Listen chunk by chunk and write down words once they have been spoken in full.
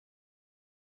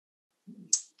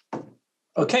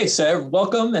Okay, so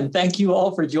welcome and thank you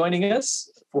all for joining us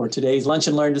for today's Lunch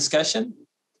and Learn discussion.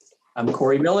 I'm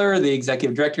Corey Miller, the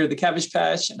Executive Director of the Cabbage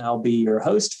Patch, and I'll be your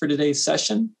host for today's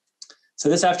session. So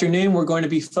this afternoon, we're going to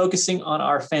be focusing on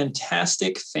our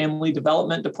fantastic Family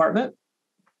Development Department.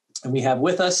 And we have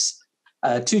with us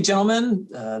two gentlemen,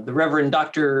 the Reverend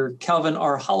Dr. Calvin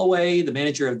R. Holloway, the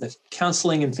Manager of the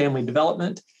Counseling and Family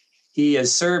Development. He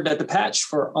has served at the Patch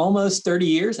for almost 30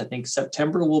 years. I think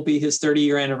September will be his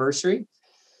 30-year anniversary.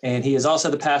 And he is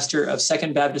also the pastor of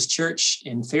Second Baptist Church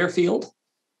in Fairfield.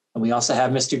 And we also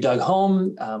have Mr. Doug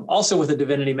Holm, also with a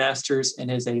Divinity Master's, and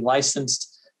is a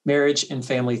licensed marriage and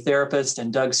family therapist.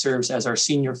 And Doug serves as our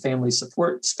senior family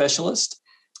support specialist.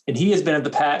 And he has been at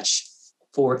the Patch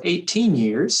for 18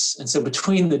 years. And so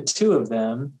between the two of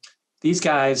them, these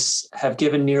guys have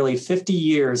given nearly 50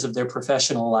 years of their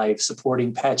professional life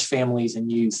supporting Patch families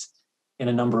and youth in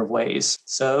a number of ways.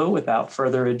 So without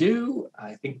further ado,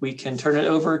 I think we can turn it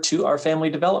over to our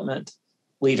family development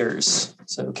leaders.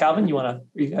 So Calvin, are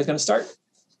you guys going to start?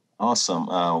 Awesome.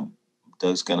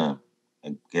 Doug's going to,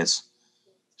 I guess,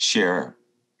 share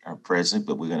our present,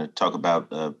 but we're going to talk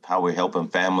about how we're helping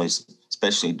families,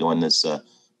 especially during this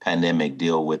pandemic,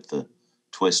 deal with the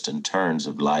twists and turns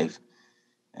of life.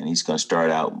 And he's going to start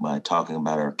out by talking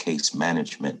about our case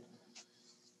management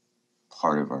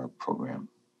part of our program.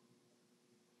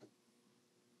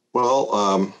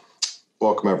 Well,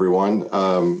 welcome everyone.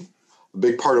 A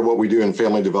big part of what we do in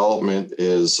family development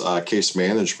is case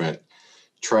management,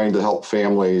 trying to help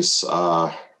families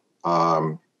work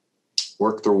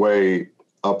their way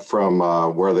up from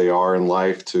where they are in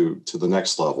life to the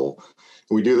next level.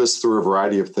 And we do this through a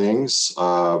variety of things.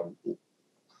 A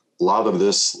lot of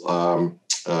this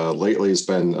lately has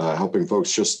been helping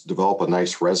folks just develop a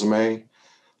nice resume.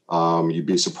 You'd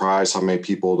be surprised how many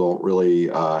people don't really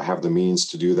have the means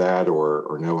to do that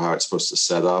or know how it's supposed to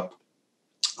set up.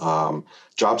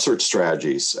 Job search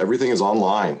strategies. Everything is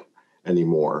online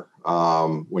anymore.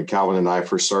 When Calvin and I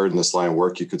first started in this line of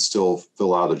work, you could still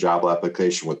fill out a job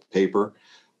application with paper,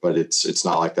 but it's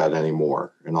not like that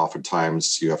anymore. And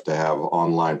oftentimes you have to have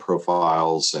online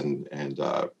profiles and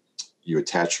you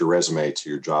attach your resume to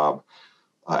your job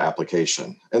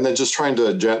application. And then just trying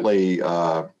to gently,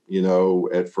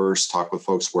 at first talk with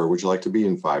folks, where would you like to be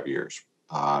in 5 years?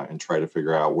 And try to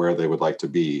figure out where they would like to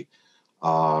be.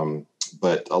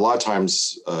 But a lot of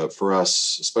times for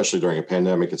us, especially during a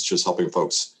pandemic, it's just helping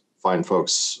folks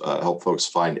help folks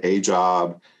find a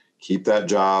job, keep that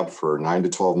job for 9 to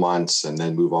 12 months, and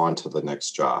then move on to the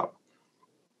next job.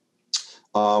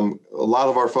 A lot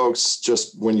of our folks,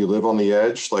 just when you live on the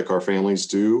edge, like our families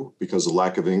do, because of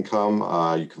lack of income,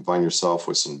 you can find yourself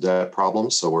with some debt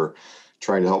problems. So we're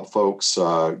trying to help folks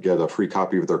get a free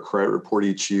copy of their credit report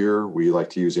each year. We like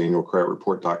to use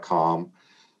annualcreditreport.com.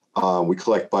 We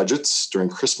collect budgets during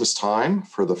Christmas time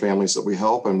for the families that we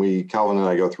help. And Calvin and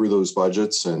I go through those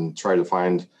budgets and try to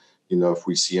find, if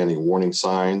we see any warning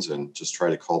signs, and just try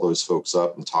to call those folks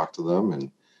up and talk to them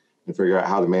and figure out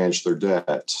how to manage their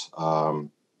debt.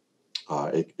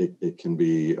 It can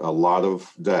be a lot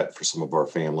of debt for some of our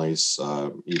families.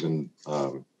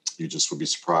 You just would be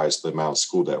surprised the amount of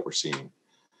school debt we're seeing.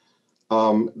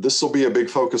 This will be a big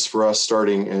focus for us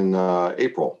starting in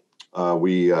April.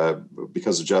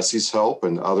 Because of Jesse's help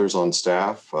and others on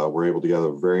staff, we're able to get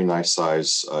a very nice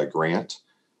size grant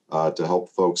to help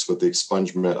folks with the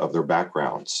expungement of their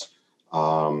backgrounds.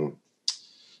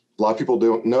 A lot of people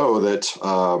don't know that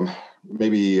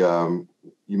maybe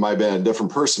you might have been a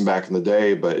different person back in the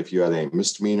day, but if you had any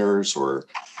misdemeanors or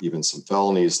even some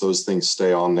felonies, those things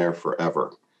stay on there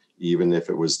forever. Even if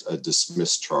it was a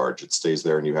dismissed charge, it stays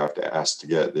there and you have to ask to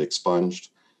get it expunged.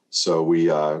 So we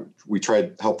try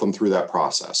to help them through that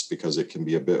process because it can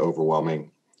be a bit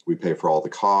overwhelming. We pay for all the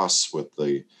costs with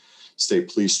the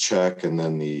state police check and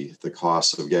then the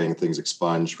cost of getting things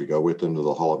expunged. We go with them to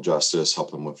the Hall of Justice,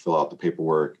 help them fill out the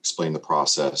paperwork, explain the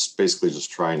process, basically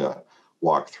just trying to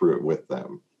walk through it with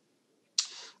them.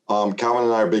 Calvin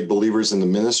and I are big believers in the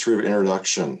ministry of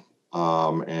introduction.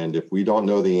 And if we don't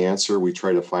know the answer, we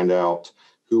try to find out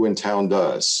who in town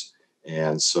does.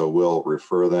 And so we'll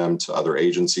refer them to other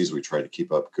agencies. We try to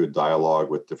keep up good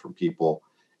dialogue with different people.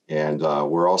 And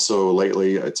we're also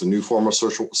lately, it's a new form of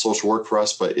social work for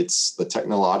us, but it's the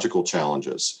technological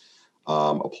challenges.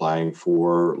 Applying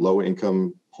for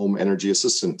low-income home energy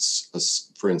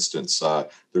assistance, for instance,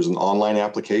 there's an online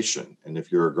application. And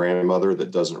if you're a grandmother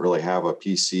that doesn't really have a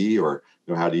PC or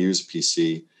know how to use a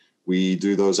PC, we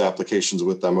do those applications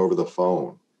with them over the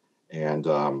phone. And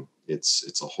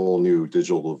it's a whole new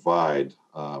digital divide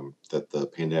that the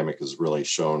pandemic has really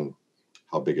shown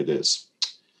how big it is.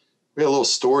 We had a little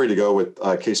story to go with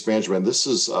case management. This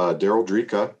is Daryl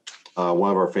Drika,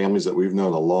 one of our families that we've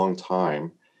known a long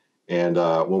time. And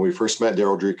when we first met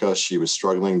Daryl Drika, she was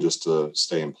struggling just to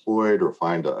stay employed or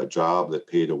find a job that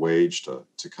paid a wage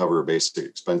to cover basic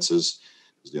expenses.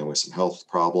 She was dealing with some health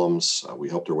problems. We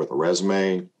helped her with a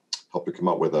resume, helped her come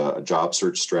up with a job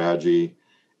search strategy.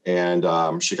 And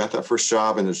she got that first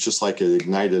job, and it's just like it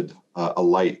ignited a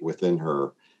light within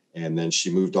her. And then she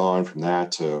moved on from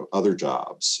that to other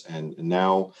jobs. And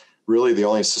now really the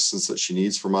only assistance that she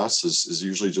needs from us is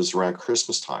usually just around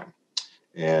Christmas time.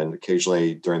 And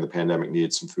occasionally during the pandemic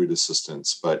needed some food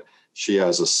assistance. But she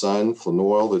has a son,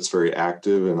 Flanoil, that's very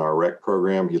active in our rec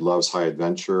program. He loves high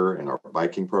adventure and our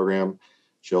biking program.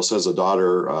 She also has a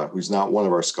daughter who's not one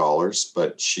of our scholars,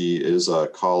 but she is a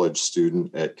college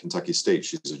student at Kentucky State.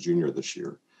 She's a junior this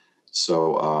year.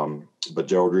 So, but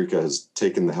Daryl Drika has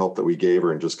taken the help that we gave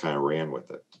her and just kind of ran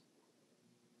with it.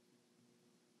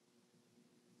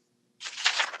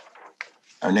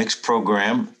 Our next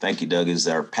program, thank you, Doug, is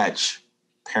our Patch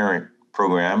Parent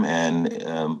program,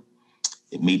 and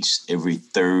it meets every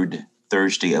third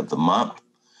Thursday of the month.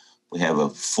 We have a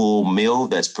full meal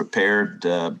that's prepared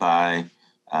by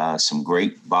some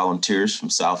great volunteers from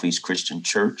Southeast Christian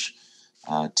Church,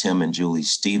 Tim and Julie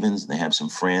Stevens. They have some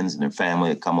friends and their family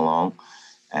that come along,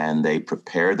 and they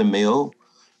prepare the meal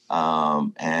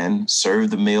and serve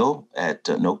the meal at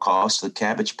no cost to the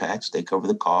Cabbage Patch. They cover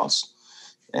the cost,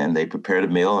 and they prepare the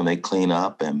meal and they clean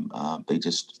up, and they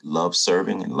just love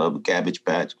serving and love the Cabbage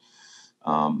Patch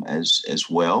as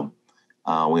well.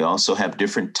 We also have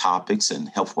different topics and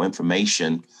helpful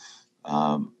information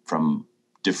from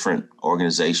different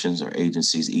organizations or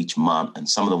agencies each month. And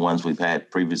some of the ones we've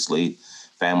had previously,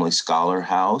 Family Scholar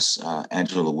House,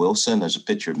 Angela Wilson. There's a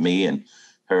picture of me and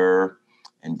her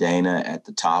and Dana at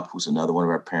the top, who's another one of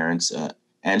our parents.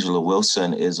 Angela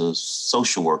Wilson is a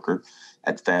social worker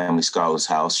at the Family Scholars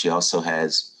House. She also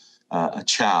has a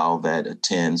child that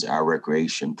attends our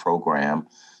recreation program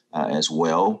as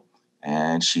well.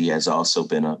 And she has also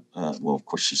been of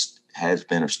course, she has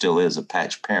been or still is a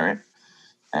Patch parent.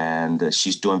 And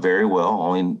she's doing very well.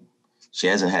 Only she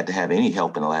hasn't had to have any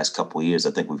help in the last couple of years.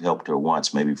 I think we've helped her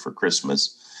once, maybe for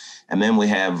Christmas. And then we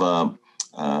have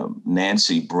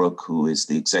Nancy Brooke, who is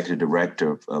the executive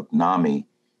director of NAMI,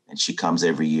 and she comes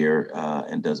every year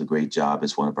and does a great job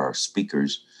as one of our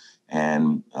speakers.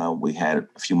 And we had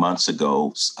a few months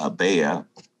ago, Bea,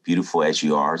 Beautiful As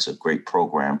You Are. It's a great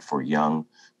program for young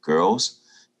girls.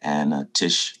 And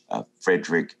Tish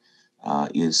Frederick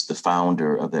is the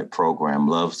founder of that program,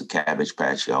 loves the Cabbage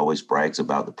Patch. She always brags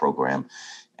about the program.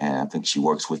 And I think she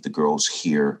works with the girls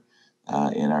here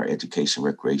in our education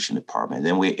recreation department.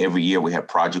 Then every year we have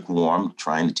Project Warm,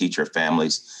 trying to teach our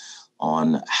families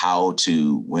on how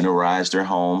to winterize their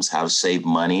homes, how to save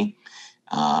money.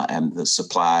 And the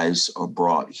supplies are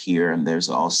brought here. And there's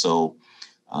also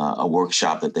a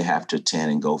workshop that they have to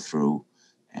attend and go through.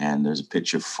 And there's a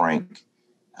picture of Frank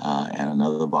and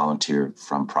another volunteer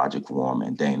from Project Warm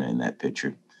and Dana in that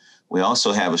picture. We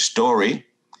also have a story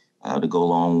to go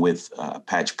along with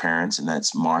Patch Parents, and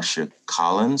that's Marsha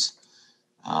Collins.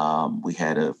 We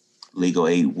had a legal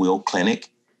aid will clinic,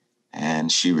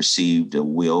 and she received a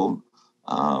will,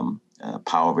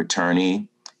 power of attorney,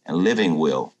 and living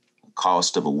will. The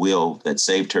cost of a will that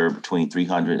saved her between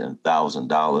 $300 and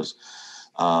 $1,000.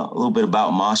 A little bit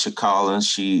about Marsha Collins.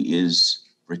 She is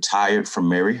retired from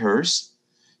Maryhurst.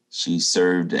 She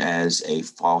served as a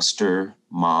foster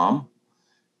mom.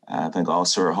 I think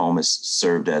also her home has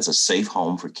served as a safe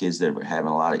home for kids that were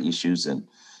having a lot of issues, and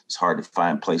it's hard to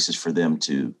find places for them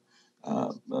to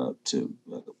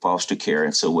foster care.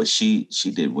 And so what she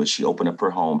did was she opened up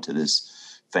her home to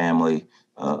this family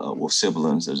with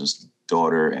siblings. There's a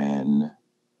daughter and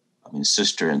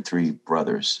sister and 3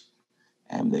 brothers,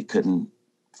 and they couldn't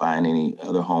find any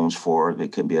other homes for her. They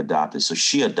couldn't be adopted. So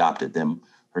she adopted them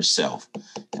herself,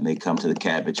 and they come to the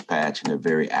Cabbage Patch, and they're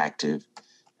very active.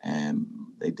 And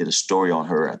they did a story on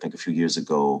her, I think a few years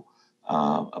ago,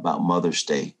 about Mother's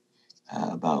Day,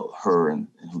 about her and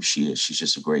who she is. She's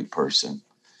just a great person.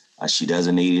 She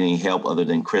doesn't need any help other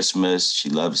than Christmas. She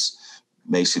loves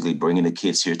basically bringing the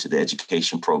kids here to the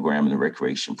education program and the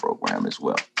recreation program as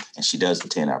well. And she does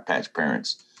attend our Patch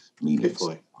Parents meetings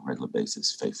on a regular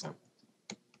basis, faithfully.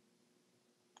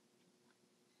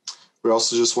 We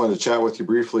also just wanted to chat with you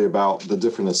briefly about the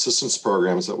different assistance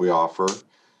programs that we offer.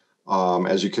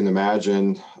 As you can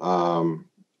imagine,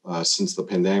 since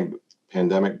the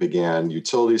pandemic began,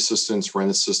 utility assistance, rent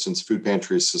assistance, food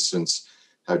pantry assistance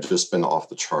have just been off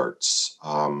the charts.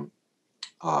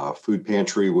 Food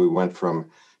pantry, we went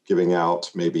from giving out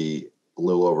maybe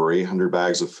little over 800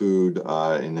 bags of food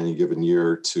in any given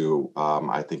year to,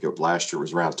 I think last year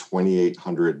was around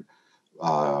 2,800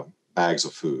 bags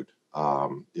of food.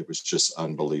 It was just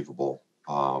unbelievable.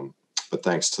 But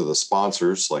thanks to the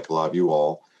sponsors, like a lot of you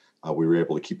all, we were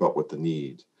able to keep up with the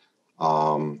need.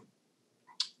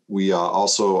 We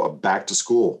also, a back to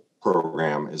school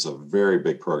program is a very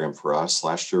big program for us.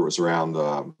 Last year was around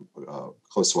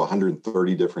close to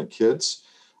 130 different kids,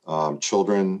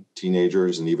 children,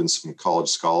 teenagers, and even some college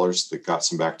scholars that got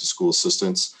some back to school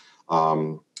assistance.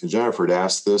 Jennifer had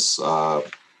asked this,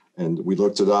 and we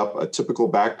looked it up. A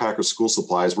typical backpack of school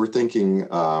supplies, we're thinking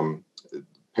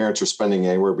parents are spending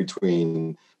anywhere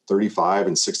between $35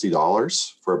 and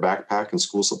 $60 for a backpack and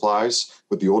school supplies.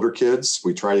 With the older kids,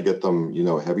 we try to get them,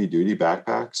 heavy duty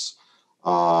backpacks.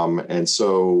 And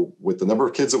so with the number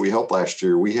of kids that we helped last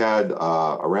year, we had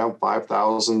around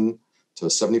 $5,000 to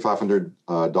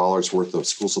 $7,500 worth of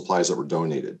school supplies that were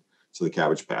donated to the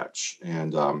Cabbage Patch.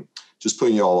 And just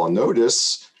putting you all on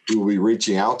notice, we will be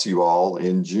reaching out to you all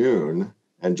in June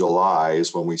and July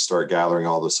is when we start gathering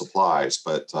all the supplies.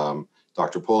 But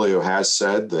Dr. Polio has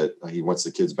said that he wants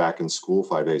the kids back in school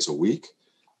 5 days a week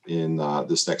in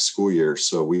this next school year.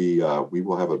 So we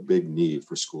will have a big need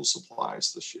for school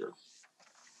supplies this year.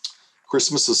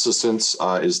 Christmas Assistance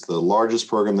is the largest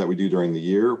program that we do during the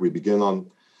year. We begin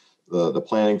on the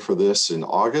planning for this in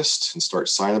August and start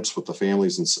signups with the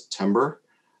families in September.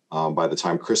 By the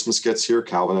time Christmas gets here,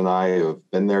 Calvin and I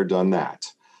have been there, done that.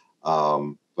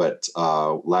 But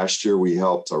last year we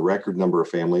helped a record number of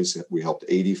families. We helped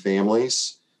 80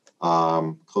 families,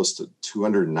 close to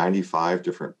 295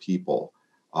 different people.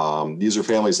 These are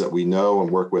families that we know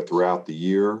and work with throughout the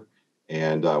year.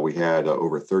 And we had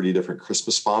over 30 different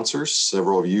Christmas sponsors.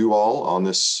 Several of you all on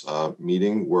this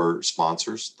meeting were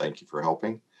sponsors. Thank you for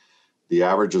helping. The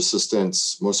average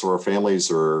assistance, most of our families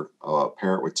are a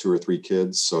parent with 2 or 3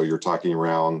 kids. So you're talking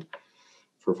around,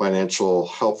 for financial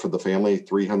help for the family,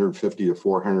 $350 to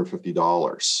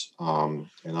 $450.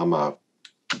 And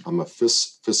I'm a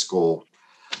fiscal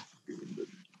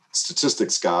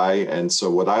statistics guy. And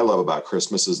so what I love about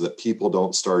Christmas is that people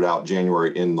don't start out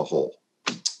January in the hole.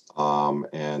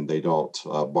 And they don't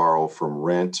borrow from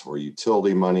rent or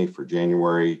utility money for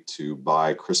January to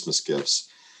buy Christmas gifts.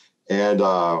 And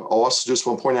I'll also just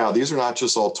want to point out, these are not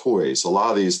just all toys. A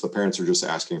lot of these, the parents are just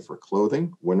asking for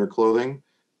clothing, winter clothing,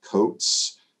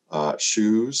 coats,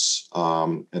 shoes.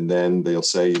 And then they'll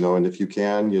say, and if you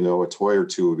can, a toy or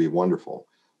 2 would be wonderful,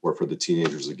 or for the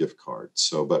teenagers, a gift card.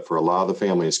 So, but for a lot of the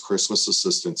families, Christmas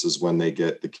assistance is when they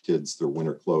get the kids their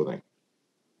winter clothing.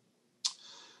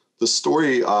 The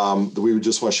story that we would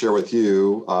just want to share with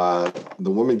you,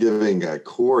 the woman giving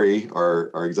Corey,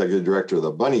 our executive director of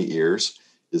the Bunny Ears,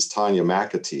 is Tanya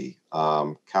McAtee.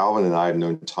 Calvin and I have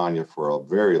known Tanya for a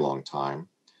very long time.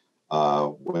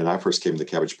 When I first came to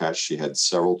Cabbage Patch, she had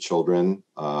several children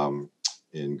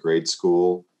in grade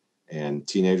school and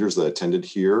teenagers that attended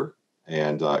here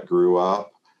and grew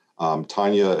up.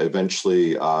 Tanya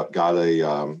eventually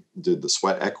did the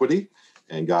sweat equity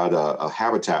and got a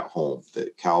Habitat home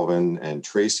that Calvin and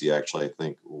Tracy actually, I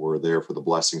think, were there for the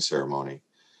blessing ceremony.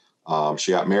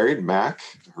 She got married, Mac.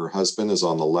 Her husband is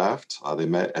on the left. They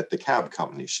met at the cab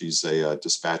company. She's a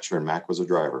dispatcher and Mac was a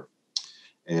driver.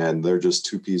 And they're just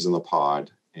 2 peas in the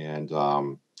pod. And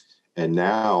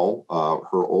now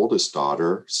her oldest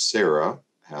daughter, Sarah,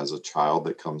 has a child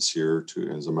that comes here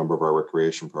as a member of our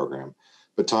recreation program.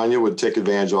 But Tanya would take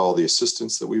advantage of all the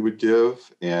assistance that we would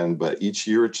give. But each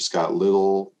year it just got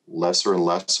lesser and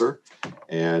lesser.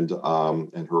 And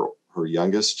her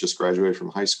youngest just graduated from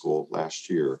high school last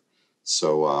year.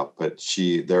 So, but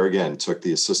she, there again, took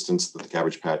the assistance that the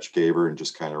Cabbage Patch gave her and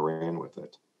just kind of ran with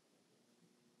it.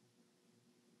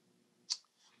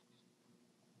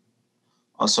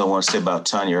 Also, I want to say about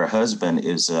Tanya, her husband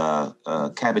is a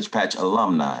Cabbage Patch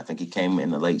alumni. I think he came in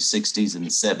the late 60s and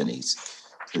 70s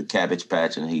to the Cabbage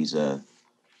Patch, and he's a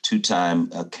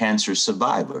 2-time cancer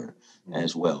survivor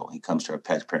as well. He comes to our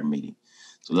Patch Parent meeting.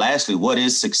 So lastly, what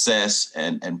is success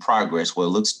and progress? Well,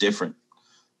 it looks different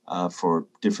for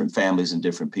different families and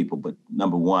different people. But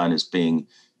number one is being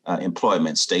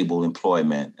employment, stable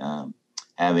employment,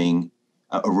 having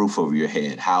a roof over your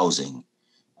head, housing.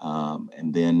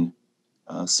 And then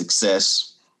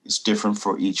success is different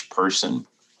for each person.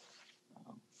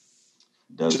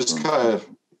 Just kind of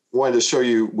wanted to show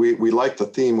you, we like the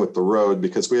theme with the road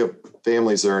because we have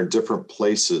families that are in different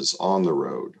places on the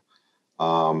road.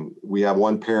 We have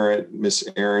one parent, Miss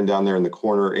Erin, down there in the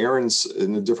corner. Erin's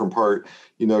in a different part.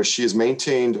 She has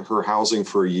maintained her housing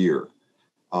for a year.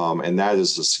 And that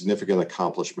is a significant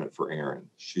accomplishment for Erin.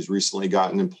 She's recently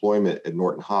gotten employment at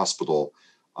Norton Hospital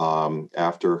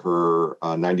after her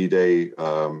 90-day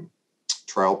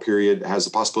trial period, has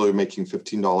the possibility of making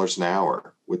 $15 an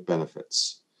hour with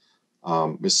benefits.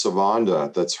 Miss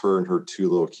Savanda, that's her and her two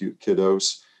little cute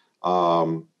kiddos.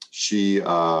 She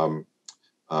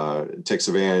takes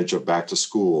advantage of back to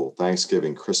school,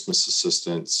 Thanksgiving, Christmas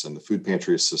assistance, and the food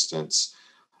pantry assistance.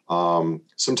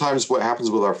 Sometimes what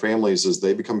happens with our families is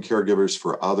they become caregivers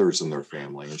for others in their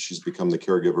family, and she's become the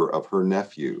caregiver of her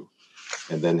nephew,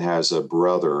 and then has a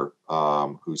brother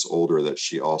who's older that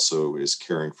she also is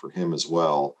caring for him as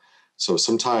well. So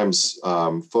sometimes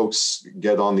folks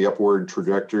get on the upward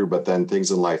trajectory, but then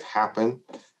things in life happen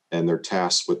and they're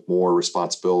tasked with more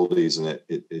responsibilities, and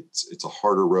it's a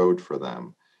harder road for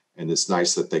them. And it's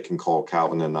nice that they can call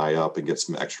Calvin and I up and get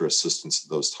some extra assistance at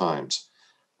those times.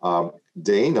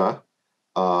 Dana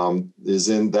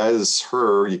that is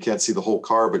her. You can't see the whole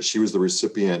car, but she was the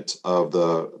recipient of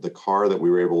the car that we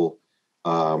were able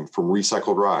from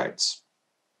Recycled Rides,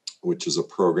 which is a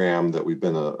program that we've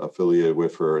been affiliated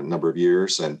with for a number of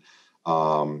years. And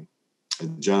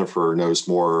Jennifer knows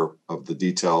more of the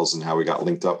details and how we got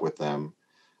linked up with them.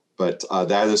 But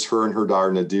that is her and her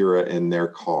daughter Nadira in their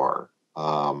car.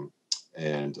 Her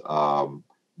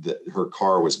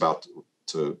car was about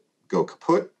to go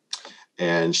kaput,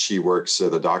 and she works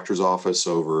at a doctor's office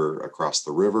over across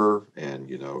the river. And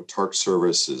TARC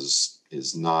service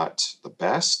is not the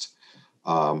best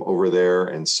over there,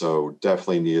 and so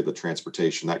definitely needed the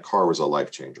transportation. That car was a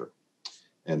life changer,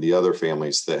 and the other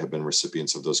families that have been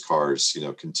recipients of those cars,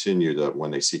 continue to,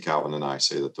 when they see Calvin and I,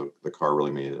 say that the car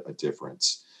really made a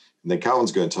difference. And then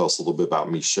Calvin's going to tell us a little bit about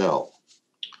Michelle.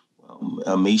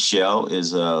 Michelle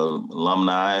is an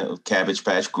alumni of Cabbage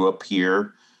Patch, grew up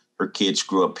here. Her kids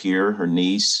grew up here, her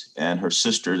niece and her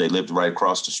sister, they lived right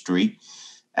across the street.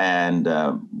 And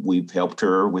we've helped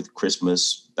her with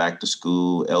Christmas, back to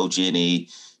school, LG&E,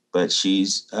 but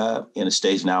she's in a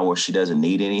stage now where she doesn't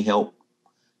need any help.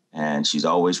 And she's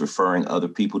always referring other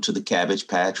people to the Cabbage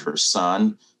Patch. Her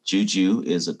son, Juju,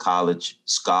 is a college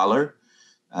scholar.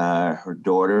 Her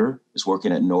daughter is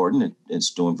working at Norton and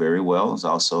is doing very well. Is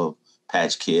also a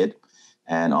Patch kid.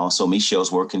 And also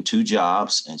Michelle's working 2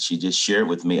 jobs. And she just shared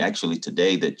with me actually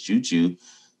today that Juju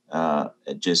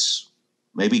just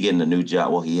maybe getting a new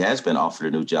job. Well, he has been offered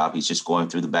a new job. He's just going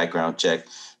through the background check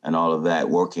and all of that,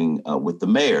 working with the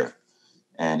mayor.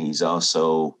 And he's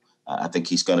also, I think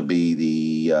he's going to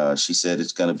be she said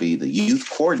it's going to be the youth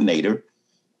coordinator.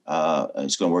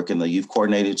 He's going to work in the youth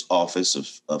coordinator's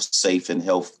office of safe and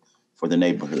health for the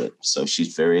neighborhood. So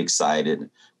she's very excited and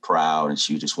proud. And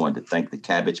she just wanted to thank the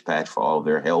Cabbage Patch for all of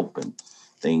their help and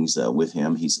things with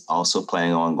him. He's also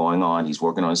planning on going on. He's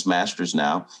working on his master's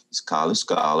now. He's a college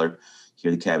scholar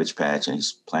here at the Cabbage Patch, and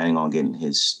he's planning on getting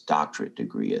his doctorate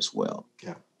degree as well.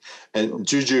 Yeah. And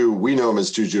Juju, we know him as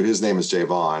Juju. His name is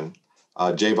Javon.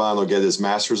 Javon will get his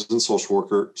master's in social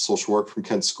work from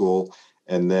Kent School.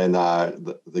 And then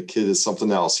the kid is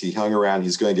something else. He hung around.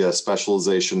 He's going to get a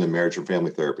specialization in marriage and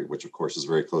family therapy, which of course is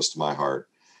very close to my heart.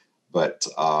 But,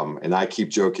 and I keep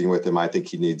joking with him, I think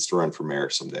he needs to run for mayor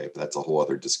someday, but that's a whole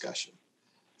other discussion.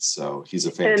 So he's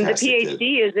a fantastic And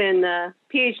the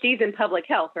PhD is in public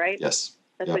health, right? Yes.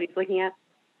 That's what he's looking at.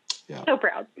 Yeah. So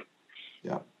proud.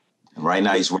 Yeah. And right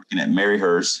now he's working at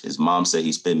Maryhurst. His mom said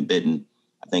he's been bitten,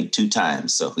 I think, 2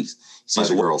 times. So he's by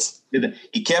the girls.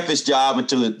 He kept his job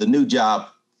until the new job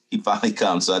he finally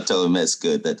comes. So I told him that's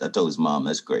good. I told his mom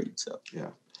that's great. So yeah.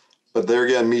 But there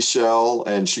again, Michelle,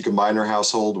 and she combined her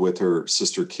household with her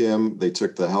sister Kim. They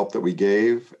took the help that we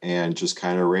gave and just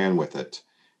kind of ran with it.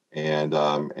 And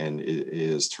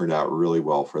it has turned out really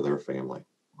well for their family.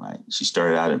 Right. She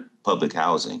started out in public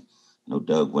housing.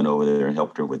 Doug went over there and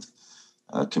helped her with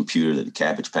a computer that the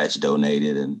Cabbage Patch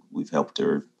donated, and we've helped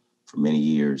her for many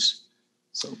years.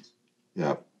 So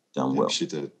yeah, done well. She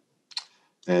did.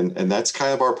 And that's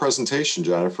kind of our presentation,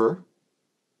 Jennifer.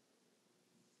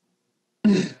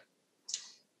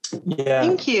 Yeah.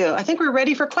 Thank you. I think we're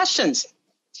ready for questions.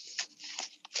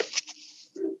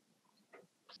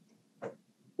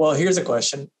 Well, here's a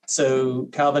question. So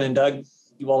Calvin and Doug,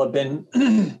 you all have been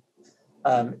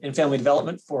in family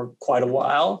development for quite a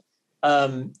while.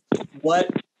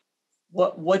 What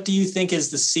do you think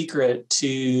is the secret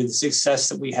to the success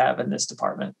that we have in this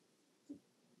department?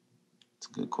 It's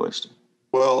a good question.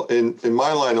 Well, in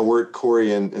my line of work,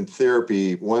 Corey, in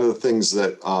therapy, one of the things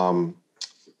that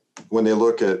when they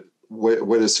look at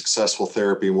what is successful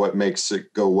therapy and what makes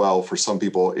it go well for some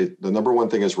people, the number one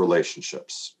thing is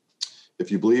relationships. If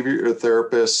you believe you're a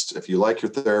therapist, if you like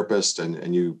your therapist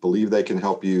and you believe they can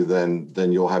help you, then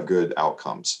you'll have good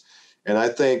outcomes. And I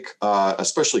think,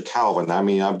 especially Calvin, I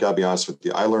mean, I've got to be honest with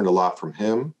you, I learned a lot from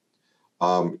him.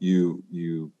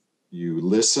 you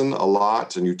listen a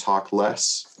lot and you talk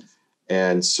less.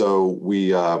 And so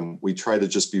we try to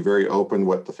just be very open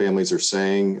what the families are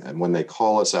saying. And when they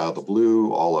call us out of the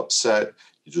blue, all upset,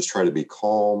 you just try to be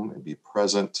calm and be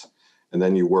present, and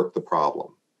then you work the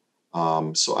problem.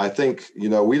 So I think,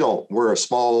 we're a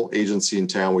small agency in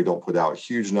town. We don't put out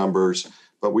huge numbers,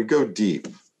 but we go deep.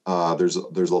 There's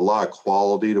a lot of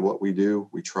quality to what we do.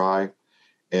 We try.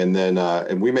 And then,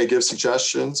 and we may give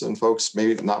suggestions and folks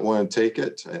may not want to take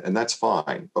it, and that's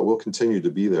fine, but we'll continue to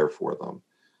be there for them.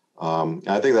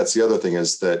 I think that's the other thing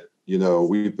is that,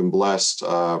 we've been blessed.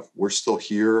 We're still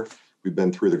here. We've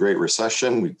been through the Great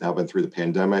Recession. We've now been through the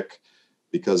pandemic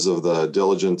because of the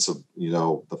diligence of,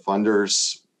 the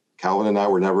funders. Calvin and I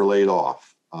were never laid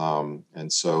off.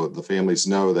 And so the families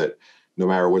know that no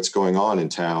matter what's going on in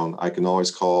town, I can always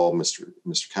call Mr.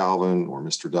 Calvin or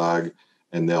Mr. Doug,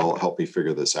 and they'll help me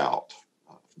figure this out.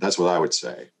 That's what I would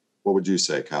say. What would you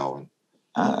say, Calvin?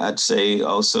 I'd say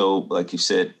also, like you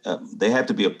said, they have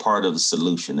to be a part of the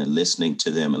solution and listening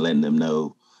to them and letting them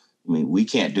know. I mean, we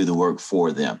can't do the work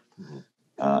for them. Mm-hmm.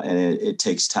 And it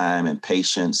takes time and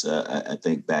patience. I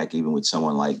think back even with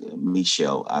someone like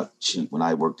Michelle, when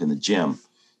I worked in the gym,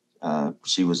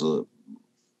 she was a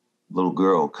little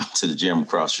girl come to the gym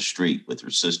across the street with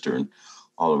her sister and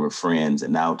all of her friends.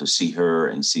 And now to see her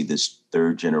and see this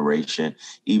third generation,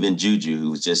 even Juju,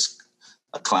 who was just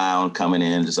a clown coming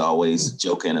in, just always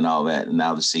joking and all that. And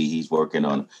now to see he's working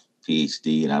on a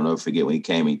PhD. And I'll never forget when he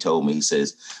came, he told me, he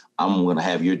says, I'm going to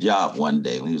have your job one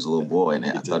day, when he was a little boy. And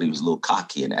I thought he was a little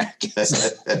cocky and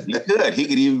arrogant. He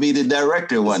could even be the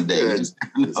director one day. That's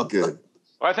good.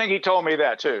 Well, I think he told me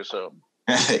that too. So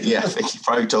yeah, I think he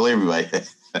probably told everybody.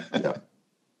 Yeah.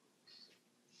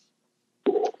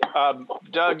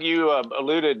 Doug, you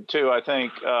alluded to, I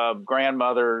think,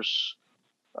 grandmothers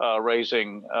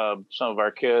raising some of our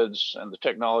kids and the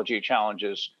technology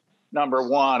challenges. Number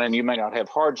one, and you may not have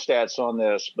hard stats on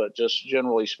this, but just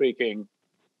generally speaking,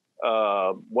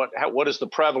 what is the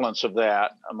prevalence of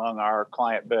that among our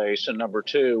client base? And number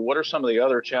two, what are some of the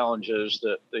other challenges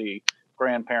that the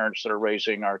grandparents that are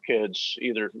raising our kids,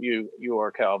 either you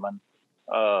or Calvin,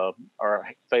 are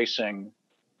facing?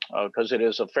 Because it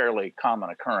is a fairly common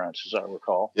occurrence, as I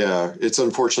recall. Yeah, it's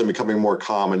unfortunately becoming more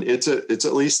common. It's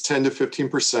at least 10 to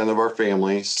 15% of our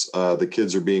families. The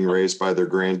kids are being raised by their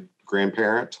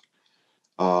grandparent.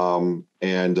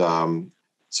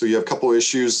 So you have a couple of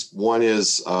issues. One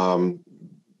is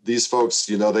these folks,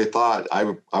 they thought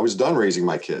I was done raising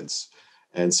my kids.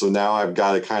 And so now I've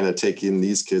got to kind of take in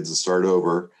these kids and start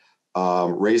over.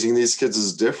 Raising these kids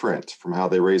is different from how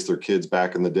they raised their kids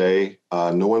back in the day.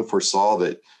 No one foresaw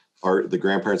that the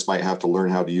grandparents might have to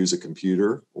learn how to use a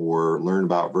computer or learn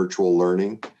about virtual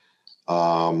learning.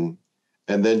 And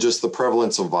then just the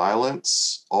prevalence of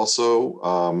violence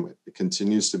also it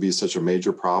continues to be such a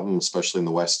major problem, especially in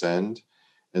the West End.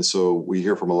 And so we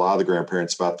hear from a lot of the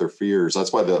grandparents about their fears.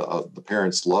 That's why the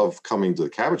parents love coming to the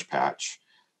Cabbage Patch,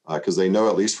 because they know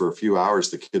at least for a few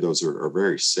hours the kiddos are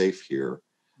very safe here.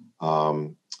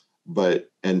 But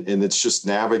it's just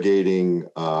navigating,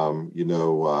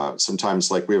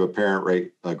 sometimes like we have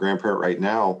a grandparent right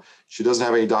now, she doesn't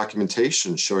have any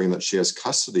documentation showing that she has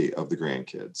custody of the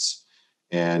grandkids.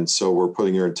 And so we're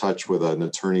putting her in touch with an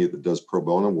attorney that does pro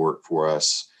bono work for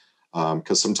us.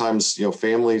 Because sometimes,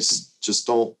 families just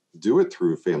don't do it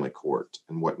through family court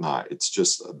and whatnot. It's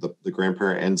just the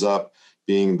grandparent ends up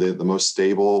being the most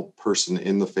stable person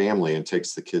in the family and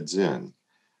takes the kids in.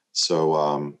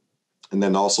 So, and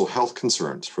then also health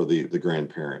concerns for the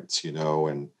grandparents,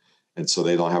 and so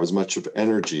they don't have as much of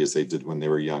energy as they did when they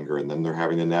were younger. And then they're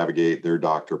having to navigate their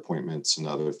doctor appointments and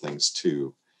other things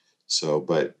too. So,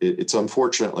 but it's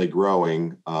unfortunately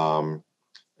growing, and,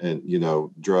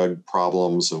 drug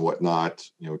problems and whatnot.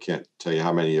 We can't tell you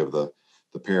how many of the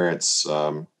parents,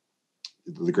 the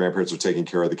grandparents are taking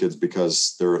care of the kids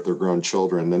because they're grown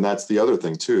children. And that's the other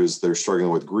thing too, is they're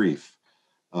struggling with grief.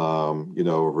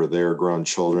 Over their grown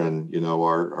children,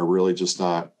 are really just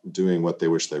not doing what they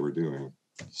wish they were doing.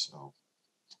 So,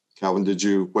 Calvin,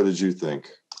 what did you think?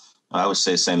 I would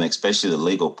say the same thing, especially the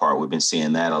legal part. We've been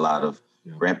seeing that a lot of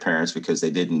grandparents, because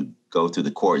they didn't go through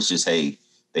the courts. Just, hey,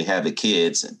 they have the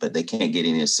kids, but they can't get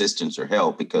any assistance or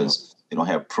help because they don't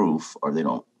have proof, or they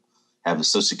don't have the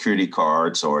Social Security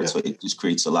cards, so it just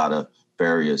creates a lot of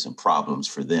barriers and problems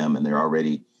for them, and they're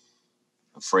already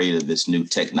afraid of this new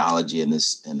technology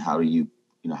and how do you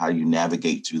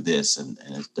navigate through this. And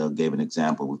as Doug gave an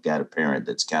example, we've got a parent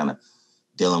that's kind of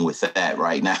dealing with that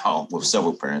right now, with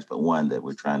several parents, but one that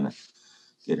we're trying to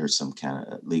get her some kind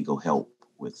of legal help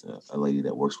with, a lady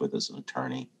that works with us, an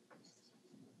attorney.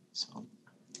 So.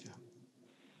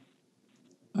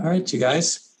 All right, you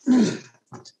guys.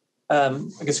 I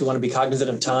guess we want to be cognizant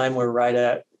of time. We're right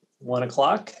at 1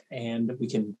 o'clock, and we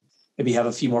can maybe have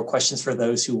a few more questions for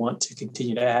those who want to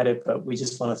continue to add it, but we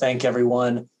just want to thank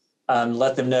everyone.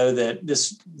 Let them know that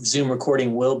this Zoom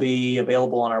recording will be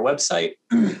available on our website.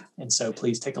 And so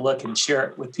please take a look and share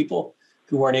it with people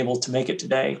who weren't able to make it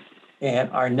today. And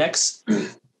our next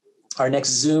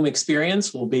Zoom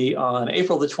experience will be on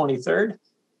April the 23rd.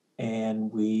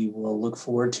 And we will look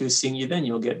forward to seeing you then.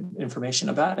 You'll get information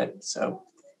about it. So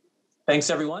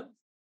thanks, everyone.